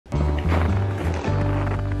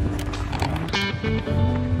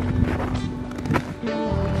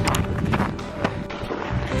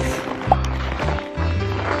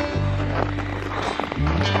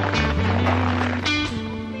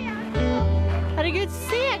Herregud,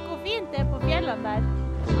 se hvor fint det på fjellene der.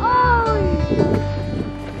 Oi!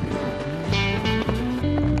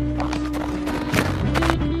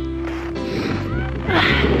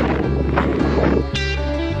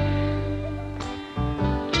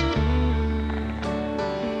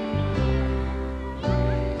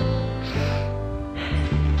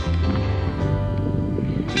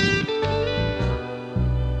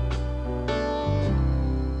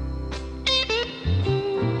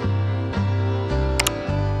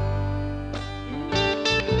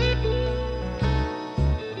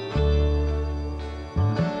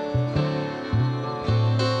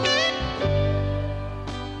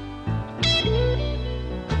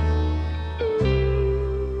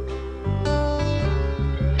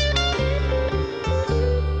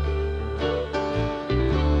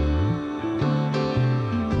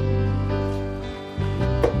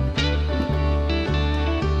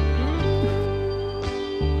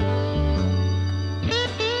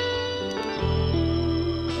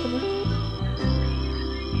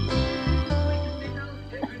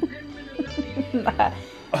 Nei.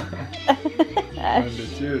 Er du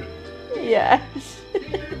sur? Yes.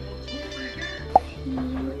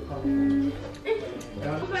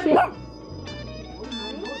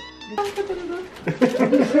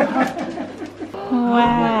 Wow.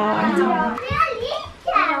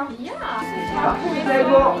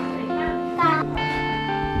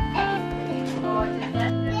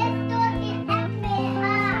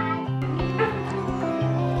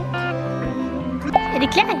 Er du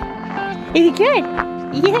klar? Er du klar?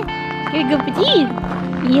 Ja. Skal vi gå på tur?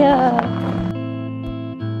 Ja.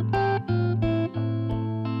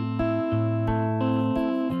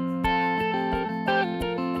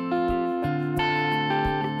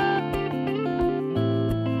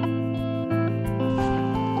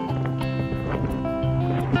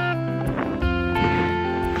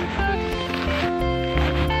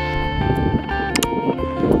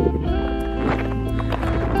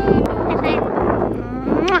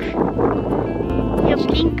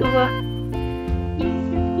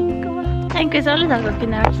 Tenk hvis alle dager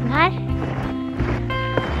kunne vært sånn her.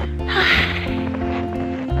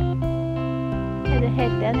 Er du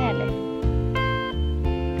helt enig, eller?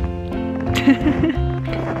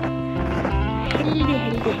 Heldig,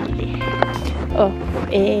 heldig, heldig. Hun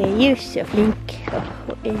er jo så flink.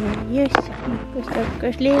 Hun er jo så flink. Og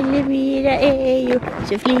stakkars lille Mira er jo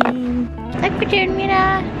så flink. Takk for turen, Mira.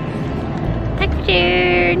 Takk for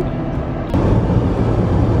turen.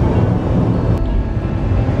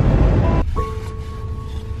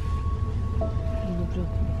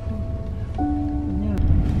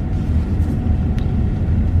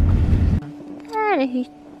 Her er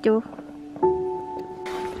hytta.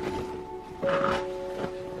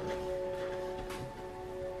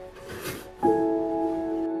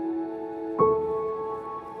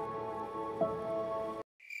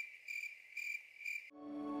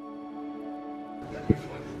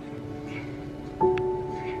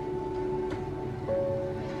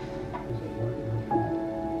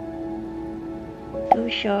 So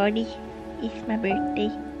sorry, it's my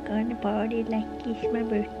birthday. Gonna party like it's my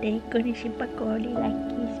birthday. Gonna sip a coffee like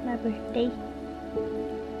it's my birthday.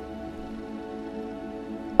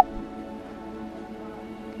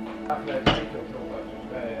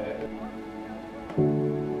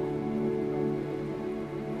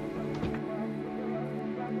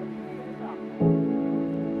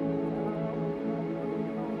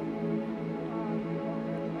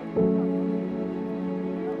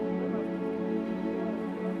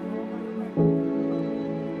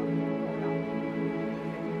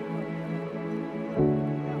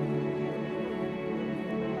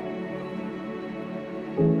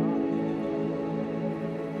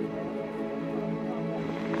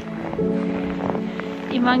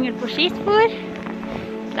 I mangel på skispor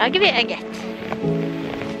lager vi eget.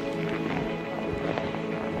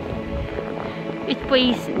 Ut på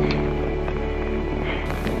isen.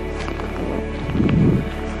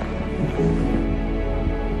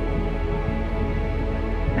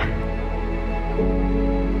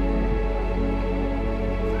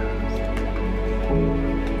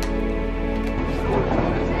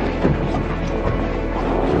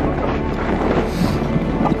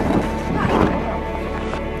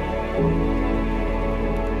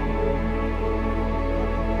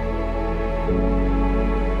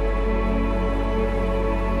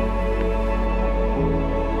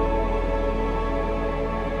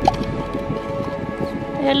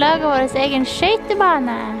 Vi har laget vår egen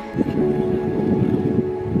skøytebane.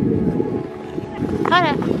 Ha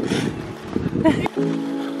det.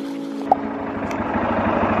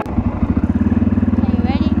 Are you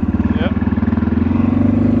ready? Yep.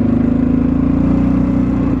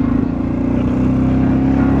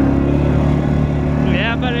 Jag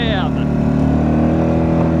är beredd.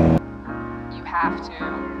 You have to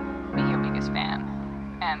be your biggest fan.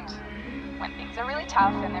 And when things are really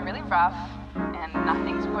tough and they're really rough and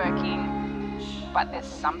nothing's working, but there's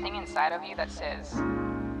something inside of you that says,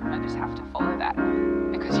 I just have to follow that.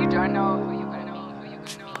 Because you don't know who you're going to meet, who you're going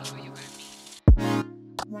to meet, who you're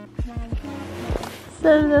going to meet.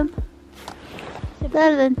 Ser du den? Der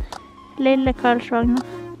er den lille kalsvagnen.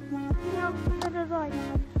 Ja, det var jeg.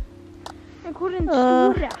 Men hvor er den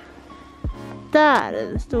Åh. store? Der er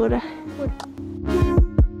den store.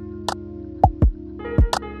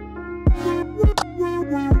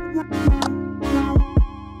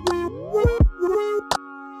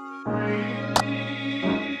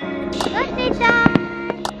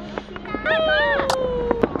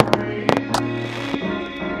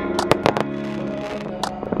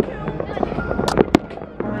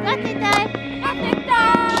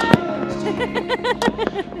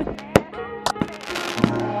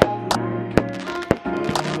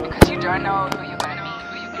 Because you don't know who